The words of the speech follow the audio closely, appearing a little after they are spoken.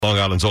Long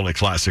Island's only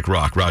classic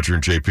rock. Roger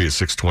and JP at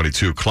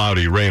 622.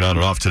 Cloudy, rain on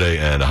and off today,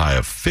 and a high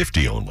of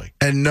 50 only.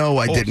 And no,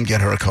 I didn't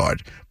get her a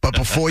card. But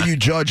before you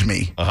judge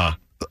me,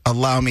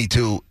 allow me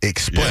to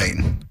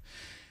explain.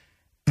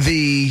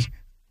 I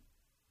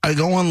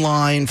go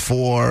online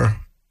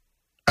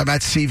I'm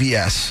at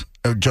CVS.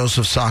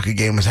 Joseph's soccer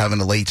game was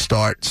having a late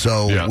start,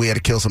 so we had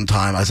to kill some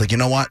time. I was like, you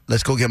know what?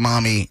 Let's go get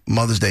Mommy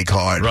Mother's Day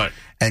card. Right.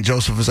 And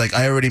Joseph was like,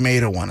 I already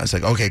made her one. I was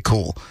like, okay,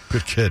 cool.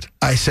 Good kid.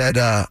 I said,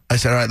 all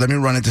right, let me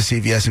run into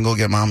CVS and go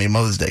get Mommy a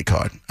Mother's Day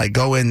card. I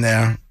go in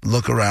there,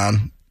 look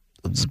around.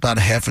 It's about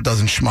a half a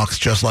dozen schmucks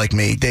just like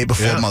me, day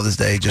before Mother's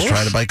Day, just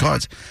trying to buy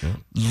cards. Yeah.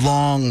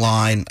 Long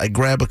line. I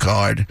grab a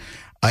card.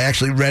 I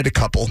actually read a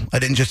couple. I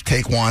didn't just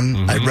take one.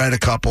 Mm-hmm. I read a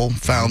couple,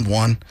 found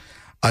one.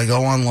 I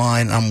go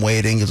online. I'm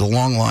waiting. It's a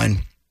long line.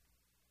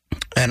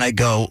 And I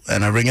go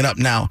and I ring it up.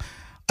 Now,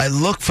 I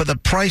look for the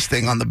price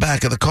thing on the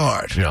back of the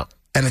card. Yeah.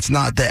 And it's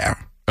not there.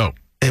 Oh.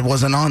 It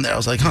wasn't on there. I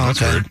was like,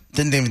 that's okay. Weird.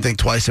 Didn't even think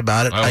twice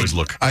about it. I always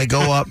look. I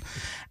go up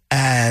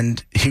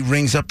and he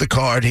rings up the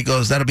card. He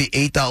goes, that'll be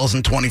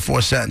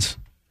 $8.24.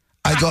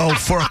 I go,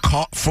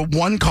 for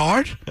one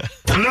card?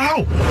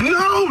 No.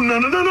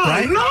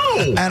 Right?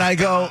 No. And I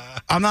go,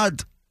 I'm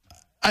not.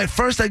 At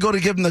first, I go to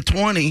give him the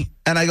 20,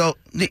 and I go,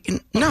 no,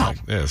 wrong.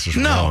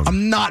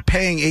 I'm not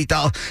paying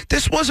 $8.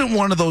 This wasn't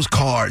one of those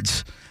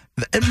cards.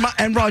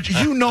 And Roger,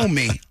 you know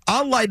me.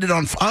 I'll light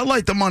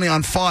the money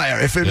on fire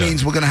if it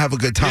means we're going to have a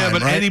good time. Yeah,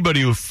 but right?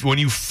 anybody when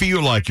you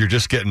feel like you're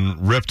just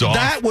getting ripped off,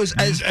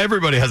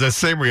 everybody has that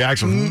same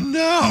reaction.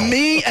 No,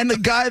 me and the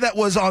guy that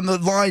was on the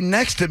line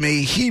next to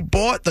me, he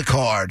bought the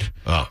card,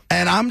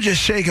 and I'm just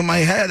shaking my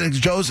head. And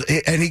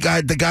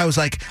the guy was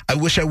like, "I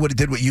wish I would have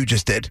did what you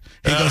just did."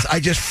 He goes, "I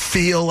just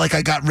feel like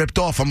I got ripped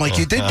off." I'm like,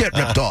 "You did get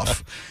ripped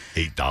off."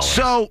 $8.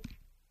 So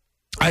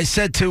I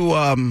said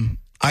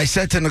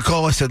to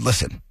Nicole, I said,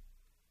 "Listen,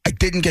 I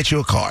didn't get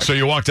you a card." So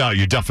you walked out.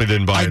 You definitely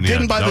didn't buy it in the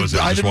end. I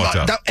didn't buy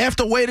it.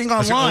 After waiting online.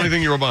 That's the only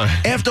thing you were buying.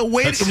 After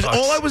waiting, it was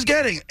all I was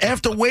getting.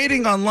 After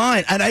waiting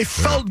online, and I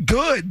felt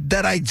good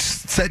that I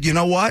said, you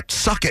know what?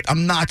 Suck it.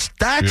 I'm not.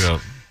 That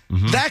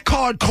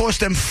card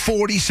cost them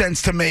 40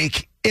 cents to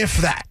make, if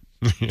that.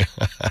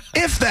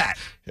 If that.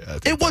 Yeah,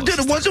 it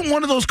wasn't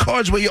one of those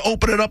cards where you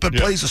open it up and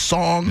plays a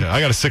song. Yeah,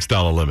 I got a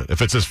 $6 limit.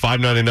 If it says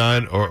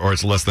 $5.99 or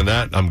it's less than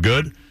that, I'm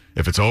good.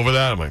 If it's over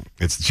that, I'm like,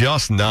 it's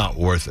just not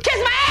worth it.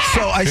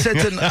 So I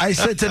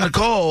said to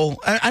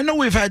Nicole, I know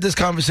we've had this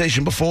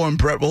conversation before, and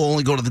Brett will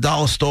only go to the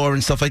dollar store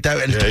and stuff like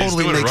that, and it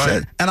totally makes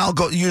sense. And I'll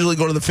usually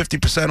go to the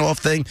 50% off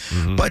thing.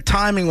 Mm-hmm. But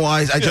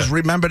timing-wise, I just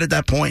remembered at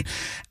that point.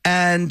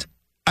 And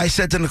I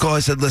said to Nicole, I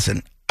said,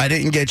 listen, I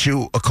didn't get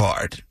you a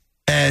card.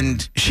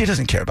 And she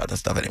doesn't care about that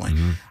stuff anyway.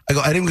 Mm-hmm. I go,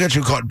 I didn't get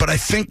you a card, but I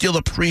think you'll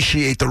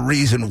appreciate the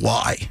reason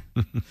why.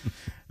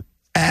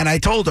 And I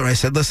told her, I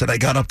said, listen, I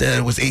got up there,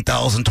 it was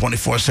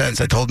 $8.24.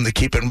 I told him to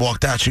keep it and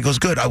walked out. She goes,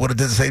 good, I would have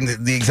did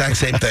the exact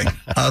same thing.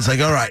 I was like,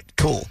 all right,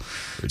 cool.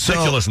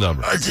 Ridiculous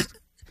number.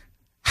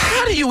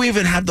 How do you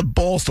even have the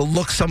balls to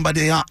look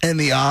somebody in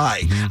the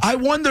eye? Mm-hmm. I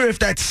wonder if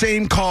that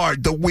same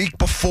card the week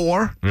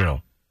before,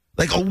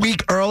 like a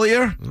week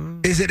earlier,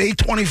 is it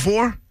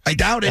 $8.24? I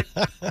doubt it.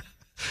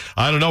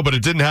 I don't know, but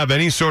it didn't have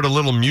any sort of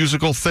little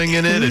musical thing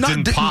in it. It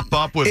didn't pop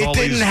up with all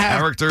these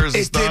characters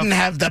and stuff. It didn't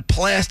have the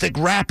plastic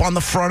wrap on the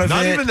front of it.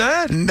 Not even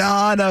that?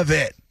 None of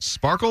it.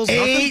 Sparkles?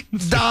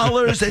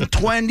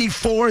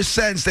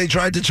 $8.24 they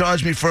tried to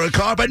charge me for a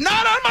car, but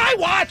not on my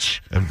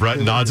watch. And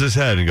Brett nods his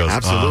head and goes,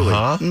 absolutely.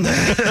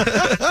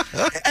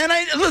 And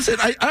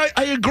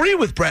I agree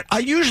with Brett. I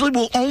usually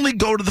will only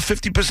go to the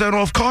 50%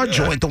 off card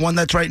joint, the one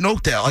that's right in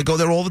Oakdale. I go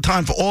there all the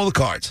time for all the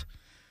cards.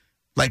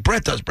 Like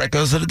Brett does. Brett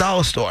goes to the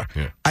dollar store.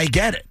 Yeah. I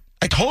get it.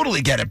 I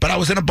totally get it. But I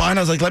was in a bind.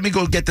 I was like, let me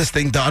go get this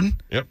thing done.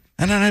 Yep.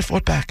 And then I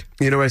fought back.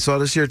 You know what I saw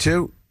this year,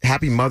 too?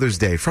 Happy Mother's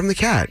Day from the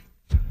cat.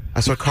 I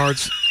saw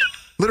cards.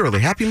 Literally,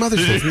 Happy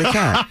Mother's Day from the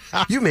cat.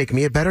 You make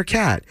me a better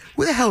cat.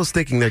 Who the hell is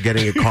thinking they're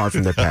getting a card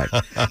from their pet?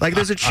 Like,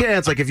 there's a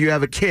chance, like, if you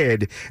have a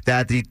kid,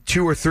 that the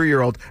 2 or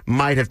 3-year-old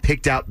might have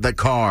picked out the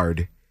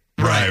card.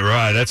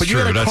 Right. That's true.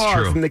 But you get a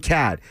card from the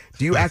cat.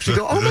 Do you actually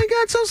go, oh, my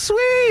God, so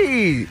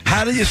sweet?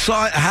 How do you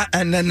sign,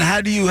 and then how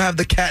do you have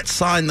the cat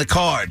sign the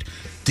card?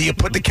 Do you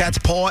put the cat's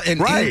paw in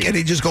ink and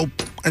he just go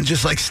and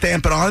just like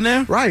stamp it on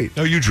there? Right.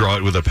 No, you draw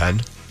it with a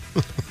pen.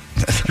 You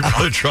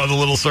probably draw the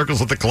little circles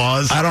with the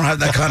claws. I don't have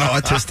that kind of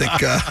autistic...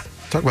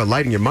 Talk about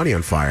lighting your money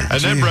on fire.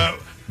 And then, Brett,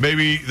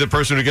 maybe the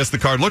person who gets the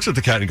card looks at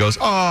the cat and goes,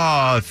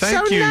 oh,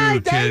 thank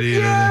you, kitty.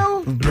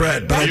 Thank you.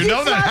 Brett, you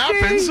know that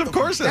happens. Of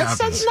course it happens.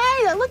 That's such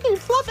nice. Look at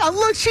fluffy. Oh,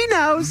 look, she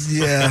knows.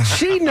 Yeah.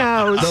 She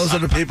knows. Those are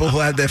the people who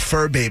had their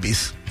fur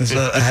babies.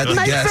 I had to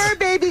guess. My fur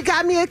baby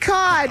got me a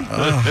card.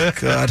 Oh,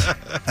 God.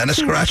 And a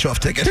scratch-off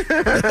ticket.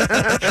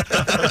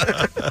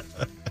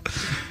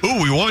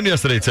 Ooh, we won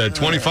yesterday, Ted.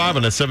 25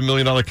 on that $7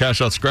 million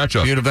cash-out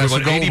scratch-off. Universal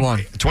Gold one.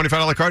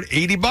 $25 card,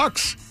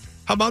 $80.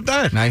 How about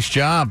that? Nice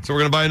job. So we're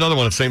going to buy another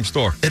one at the same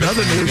store. In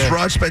other news,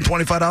 Raj spent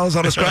 $25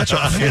 on a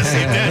scratch-off. Yes,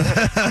 he did.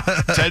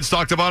 Ted's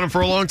talked about him for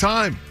a long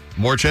time.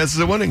 more chances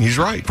of winning. He's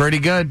right. Pretty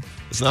good.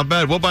 It's not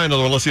bad. We'll buy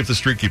another one. Let's see if the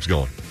streak keeps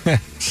going.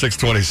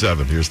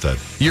 627. Here's Ted.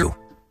 You.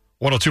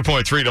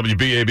 102.3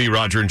 WBAB,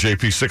 Roger and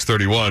JP,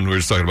 631. We were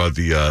just talking about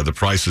the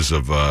prices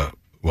of,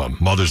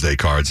 Mother's Day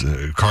cards,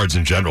 cards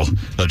in general.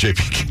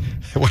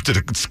 JP went to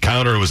the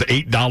counter. It was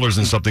 $8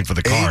 and something for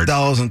the card.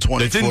 $8.24.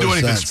 They didn't do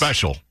anything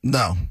special.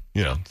 No.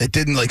 You know. It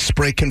didn't,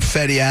 spray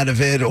confetti out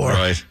of it or...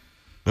 Right.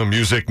 No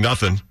music,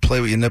 nothing. Play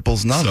with your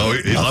nipples, nothing. So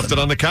he left it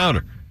on the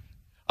counter.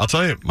 I'll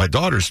tell you, my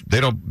daughters, they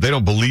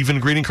don't believe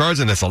in greeting cards,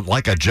 and it's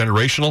like a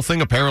generational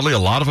thing. Apparently, a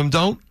lot of them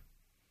don't.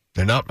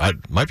 They're not.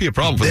 Might be a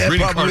problem for the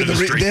greeting card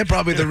industry. They're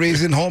probably the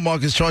reason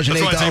Hallmark is charging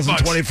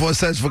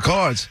 $8.24 for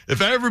cards.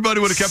 If everybody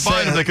would have kept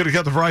buying them, they could have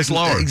kept the price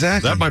lower.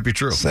 Exactly. That might be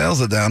true.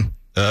 Sales are down.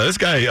 This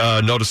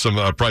guy noticed some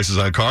prices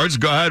on cards.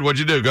 Go ahead. What'd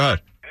you do? Go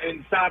ahead.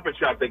 In Stop and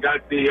Shop, they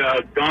got the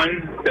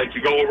gun that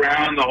you go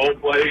around the whole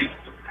place,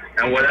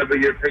 and whatever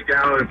you pick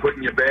out and put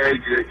in your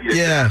bag, you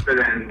tap it,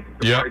 and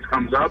the price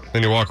comes up.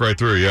 And you walk right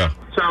through, yeah.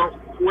 So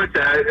with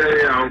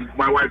that,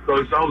 my wife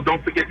goes, "Oh,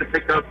 don't forget to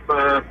pick up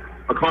a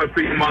card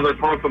for your mother, a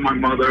card for my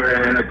mother,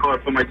 and a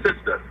card for my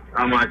sister."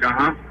 I'm like,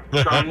 "Uh-huh."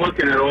 So I'm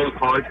looking at all the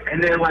cards,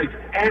 and they're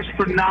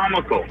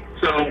astronomical.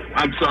 So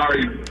I'm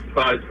sorry,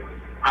 but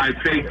I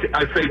faked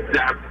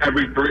zap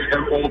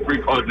all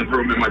three cards and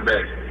threw them in my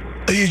bag.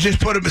 You just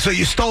put them, so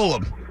you stole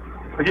them.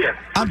 Yeah.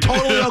 I'm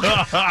totally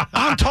okay.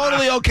 I'm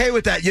totally okay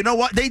with that. You know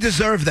what? They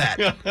deserve that.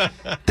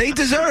 They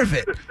deserve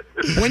it.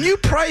 When you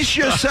price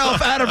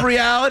yourself out of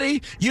reality,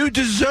 you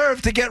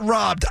deserve to get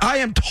robbed. I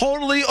am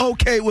totally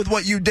okay with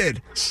what you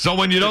did. So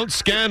when you don't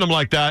scan them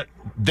like that,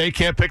 they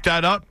can't pick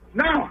that up?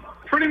 No.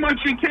 Pretty much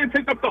you can't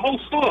pick up the whole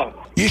store.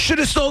 You should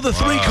have stole the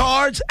 3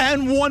 cards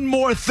and one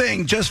more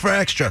thing just for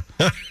extra.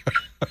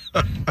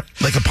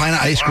 Like a pint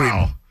of ice cream.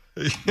 Wow.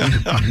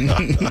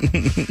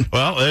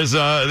 Well, there's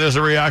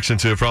a reaction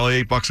to it.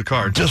 Probably $8 a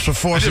card. Just for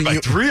forcing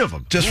you 3 of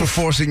them. Just for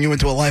forcing you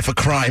into a life of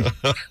crime.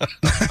 Pint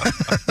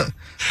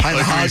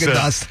of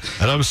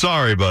Haagen-Dazs. And I'm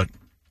sorry, but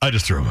I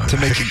just threw them to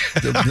make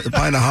the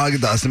pint of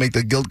Haagen-Dazs to make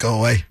the guilt go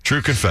away.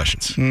 True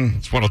confessions.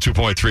 It's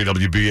 102.3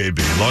 WBAB.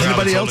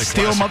 Anybody else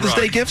steal Mother's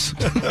Day gifts?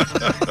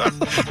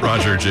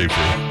 Roger JP.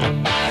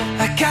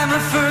 I got my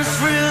first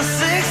real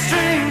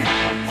 6-string,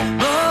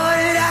 bought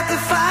it at the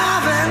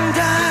 5 and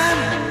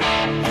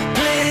dime,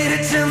 played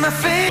it till my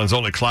face. It's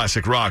only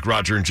classic rock.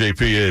 Roger and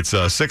JP. It's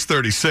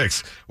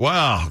 6:36.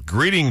 Wow,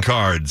 greeting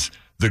cards.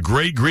 The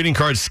great greeting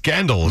card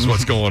scandal is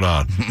what's going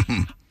on.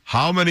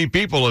 How many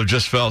people have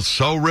just felt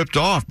so ripped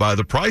off by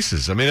the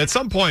prices? I mean, at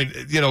some point,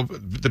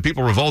 the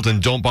people revolt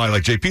and don't buy.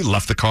 Like JP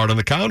left the card on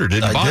the counter,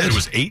 didn't buy it. It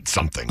was $8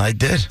 something. I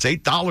did. It's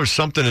 $8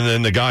 something, and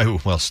then the guy who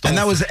stole, and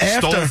that was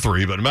after stole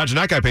 3. But imagine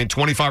that guy paying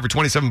 $25 or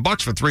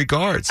 $27 for 3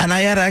 cards. And I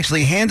had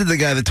actually handed the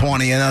guy the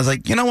 20, and I was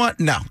like, you know what?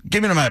 No,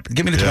 give me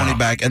the 20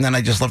 back. And then I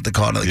just left the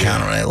card on the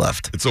counter and I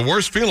left. It's the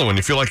worst feeling when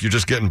you feel like you're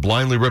just getting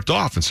blindly ripped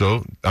off. And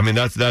so, I mean,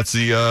 that's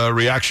the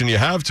reaction you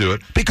have to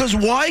it. Because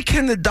why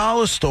can the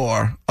dollar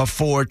store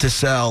afford to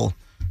sell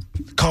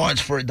cards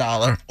for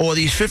 $1 or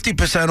these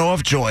 50%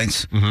 off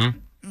joints,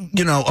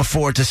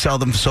 afford to sell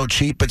them so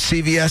cheap, but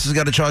CVS has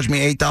got to charge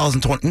me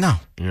 $8.20. No.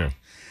 Yeah.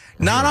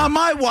 Not on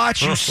my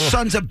watch, you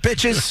sons of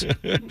bitches.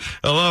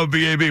 Hello,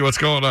 BAB. What's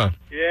going on?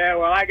 Yeah,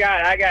 well, I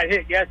got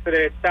hit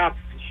yesterday at Stop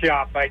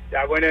Shop. I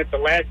went in at the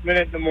last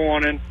minute in the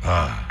morning,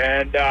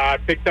 and I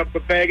picked up a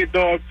bag of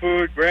dog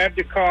food, grabbed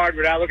the card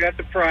without looking at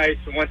the price,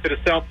 and went to the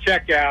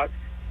self-checkout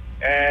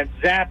and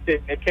zapped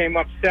it. It came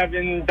up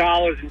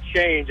 $7 and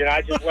change, and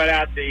I just let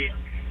out the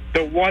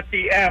what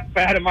the F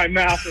out of my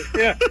mouth.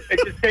 It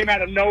just came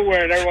out of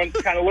nowhere, and everyone's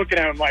kind of looking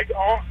at me like,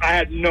 oh, I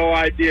had no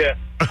idea.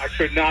 I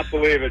could not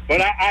believe it.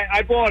 But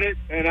I bought it,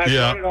 and I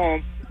brought it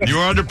home. You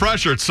were under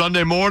pressure. It's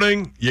Sunday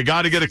morning. You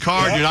got to get a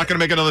card. You're not going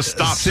to make another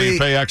stop, so you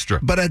pay extra.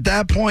 But at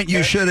that point,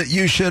 you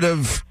should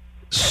have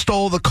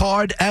stole the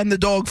card and the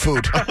dog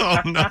food. Oh,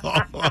 no.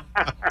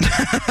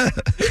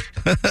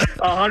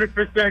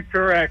 100%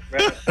 correct,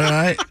 man. All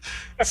right.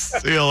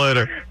 See you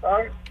later.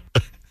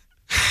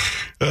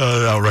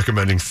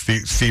 Recommending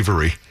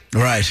thievery.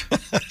 Right.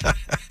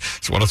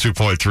 It's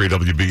 102.3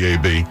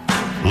 WBAB.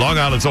 Long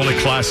Island's only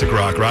classic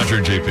rock. Roger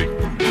and JP.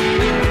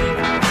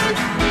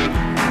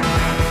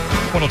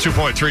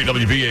 102.3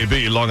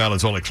 WBAB. Long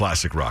Island's only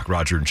classic rock.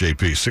 Roger and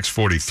JP.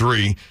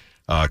 6:43.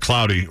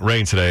 Cloudy.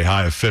 Rain today.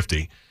 High of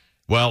 50.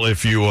 Well,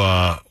 if you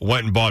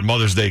went and bought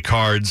Mother's Day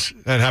cards,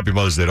 and happy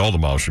Mother's Day to all the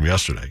moms from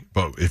yesterday,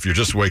 but if you're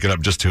just waking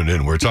up, just tuned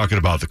in, we're talking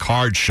about the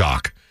card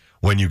shock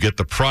when you get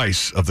the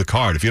price of the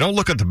card. If you don't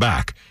look at the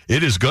back,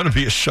 it is going to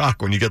be a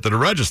shock when you get to the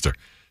register.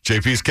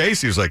 JP's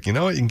case, he was like, you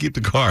know what, you can keep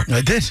the card.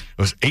 I did. It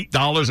was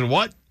 $8 and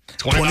what?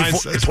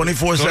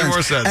 24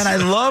 cents. And I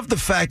love the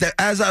fact that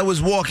as I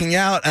was walking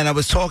out and I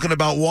was talking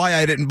about why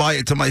I didn't buy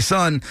it to my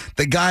son,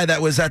 the guy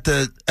that was at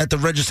the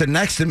register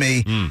next to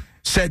me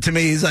said to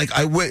me, he's like,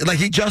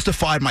 he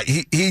justified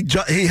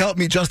he helped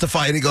me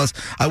justify it. He goes,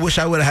 I wish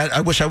I would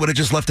have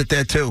just left it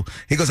there too.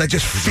 He goes, I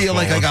just feel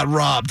like I got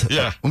robbed.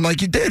 Yeah. I'm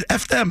like, you did.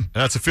 F them.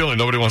 That's a feeling.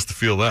 Nobody wants to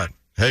feel that.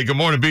 Hey, good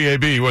morning,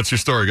 BAB. What's your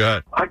story? Go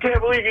ahead. I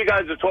can't believe you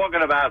guys are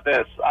talking about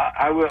this.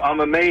 I'm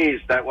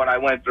amazed at what I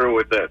went through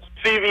with this.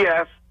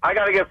 CVS, I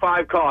got to get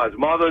 5 cards,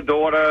 mother,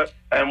 daughter,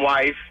 and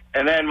wife,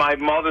 and then my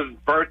mother's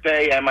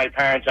birthday and my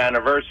parents'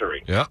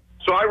 anniversary. Yeah.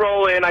 So I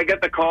roll in, I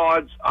get the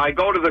cards, I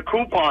go to the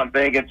coupon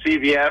thing at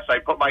CVS, I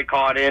put my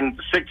card in,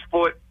 the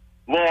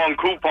 6-foot-long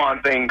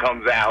coupon thing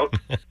comes out,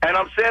 and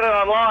I'm standing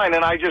online,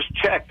 and I just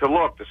check to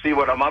look to see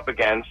what I'm up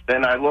against.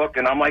 Then I look,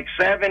 and I'm like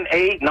 $7,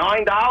 $8,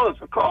 $9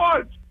 for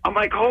cards. I'm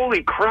like,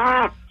 holy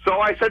crap. So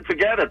I said,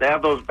 forget it. They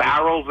have those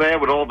barrels there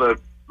with all the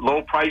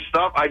low-price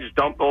stuff. I just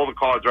dumped all the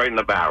cards right in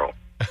the barrel.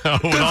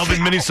 With all the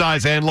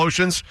mini-size hand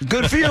lotions?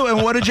 Good for you.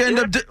 And what did you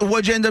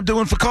end up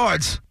doing for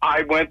cards?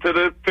 I went to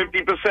the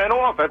 50%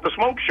 off at the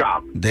smoke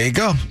shop. There you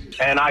go.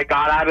 And I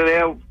got out of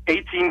there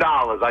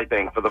 $18, I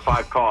think, for the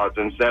 5 cards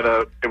instead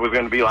of it was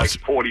going to be like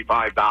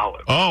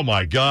 $45. Oh,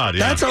 my God.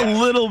 Yeah. That's a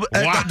little.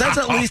 Wow. That's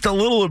at least a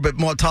little bit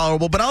more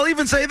tolerable. But I'll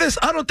even say this: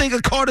 I don't think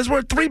a card is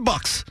worth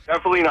 $3.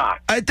 Definitely not.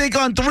 I think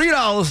on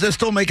 $3, they're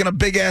still making a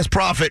big ass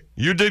profit.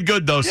 You did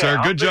good, though, sir.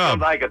 I'm Good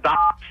job. Like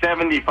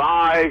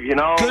 $1.75, you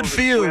know. Good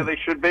for you. Where they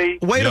should be.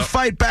 Way to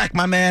fight back,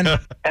 my man.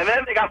 And then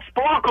they got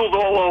sparkles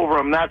all over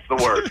them. That's the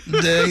worst.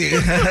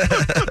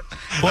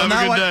 Well,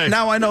 Have a good day.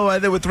 now I know why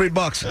they were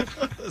 $3.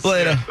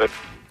 Later.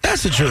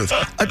 That's the truth.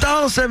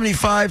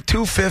 $1.75,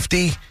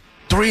 $2.50,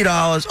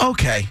 $3.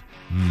 Okay.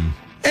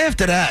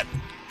 After that,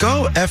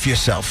 go F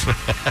yourself.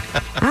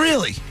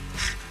 Really?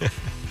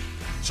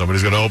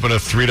 Somebody's going to open a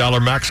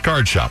 $3 max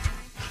card shop.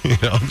 You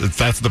know, if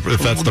that's the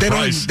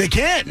price. They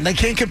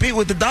can't compete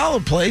with the dollar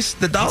place,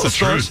 the dollar That's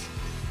the stores. truth.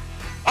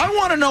 I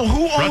want to know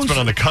who Brett's owns. been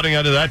on the cutting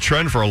edge of that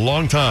trend for a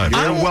long time.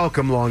 You're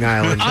welcome, Long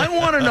Island. I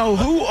want to know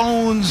who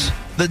owns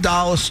the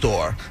dollar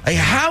store. Like,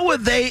 how are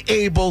they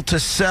able to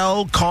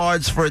sell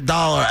cards for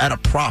 $1 at a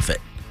profit?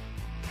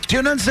 Do you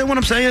understand what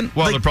I'm saying?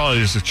 Well, Like, they're probably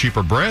just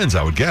cheaper brands,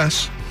 I would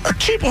guess. a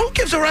cheap. Who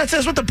gives a rat's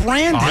ass what the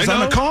brand is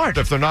on the card?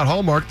 If they're not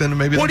Hallmark, then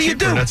maybe What they're do you cheaper,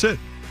 do? and that's it.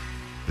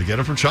 They get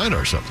them from China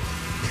or something.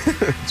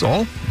 That's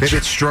all. Maybe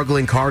it's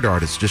struggling card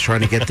artists just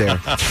trying to get their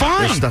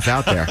stuff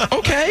out there.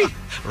 Okay.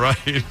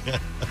 Right.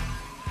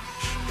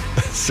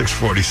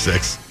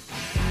 6:46.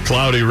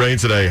 Cloudy, rain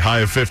today, high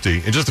of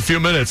 50. In just a few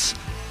minutes.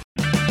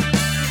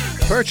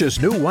 Purchase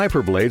new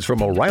wiper blades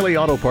from O'Reilly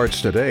Auto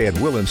Parts today and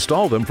we'll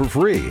install them for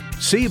free.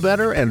 See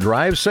better and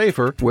drive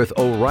safer with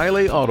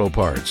O'Reilly Auto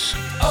Parts.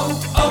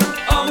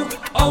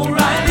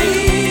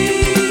 O'Reilly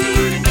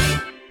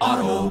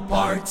Auto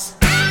Parts.